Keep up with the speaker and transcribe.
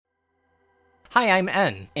Hi, I'm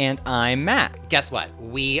En. And I'm Matt. Guess what?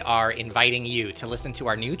 We are inviting you to listen to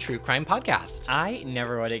our new true crime podcast. I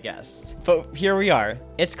never would have guessed. But here we are.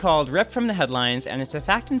 It's called Ripped from the Headlines, and it's a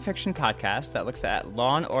fact and fiction podcast that looks at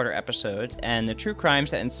Law and Order episodes and the true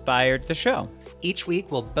crimes that inspired the show. Each week,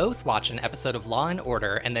 we'll both watch an episode of Law and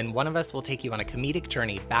Order, and then one of us will take you on a comedic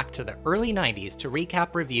journey back to the early 90s to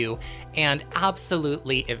recap, review, and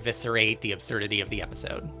absolutely eviscerate the absurdity of the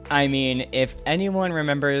episode. I mean, if anyone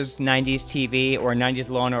remembers 90s TV or 90s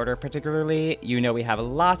Law and Order particularly, you know we have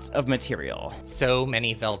lots of material. So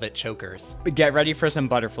many velvet chokers. Get ready for some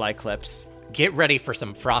butterfly clips. Get ready for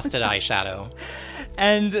some frosted eyeshadow.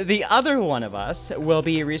 And the other one of us will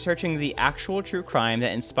be researching the actual true crime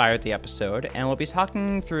that inspired the episode, and we'll be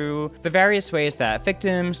talking through the various ways that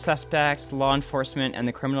victims, suspects, law enforcement, and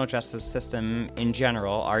the criminal justice system in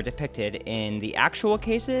general are depicted in the actual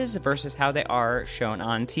cases versus how they are shown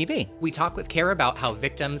on TV. We talk with care about how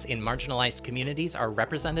victims in marginalized communities are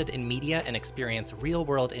represented in media and experience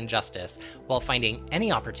real-world injustice, while finding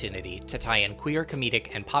any opportunity to tie in queer,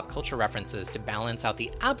 comedic, and pop culture references to balance out the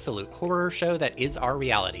absolute horror show that is our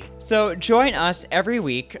reality. So join us every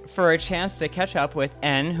week for a chance to catch up with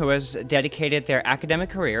En, who has dedicated their academic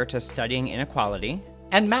career to studying inequality,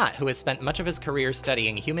 and Matt, who has spent much of his career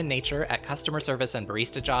studying human nature at customer service and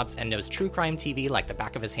barista jobs and knows true crime TV like the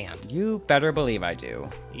back of his hand. You better believe I do.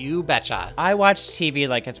 You betcha. I watch TV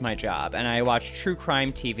like it's my job, and I watch true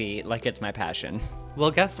crime TV like it's my passion. Well,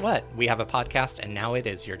 guess what? We have a podcast, and now it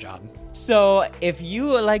is your job. So if you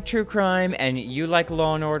like true crime and you like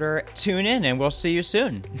Law and Order, tune in, and we'll see you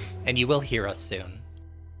soon. And you will hear us soon.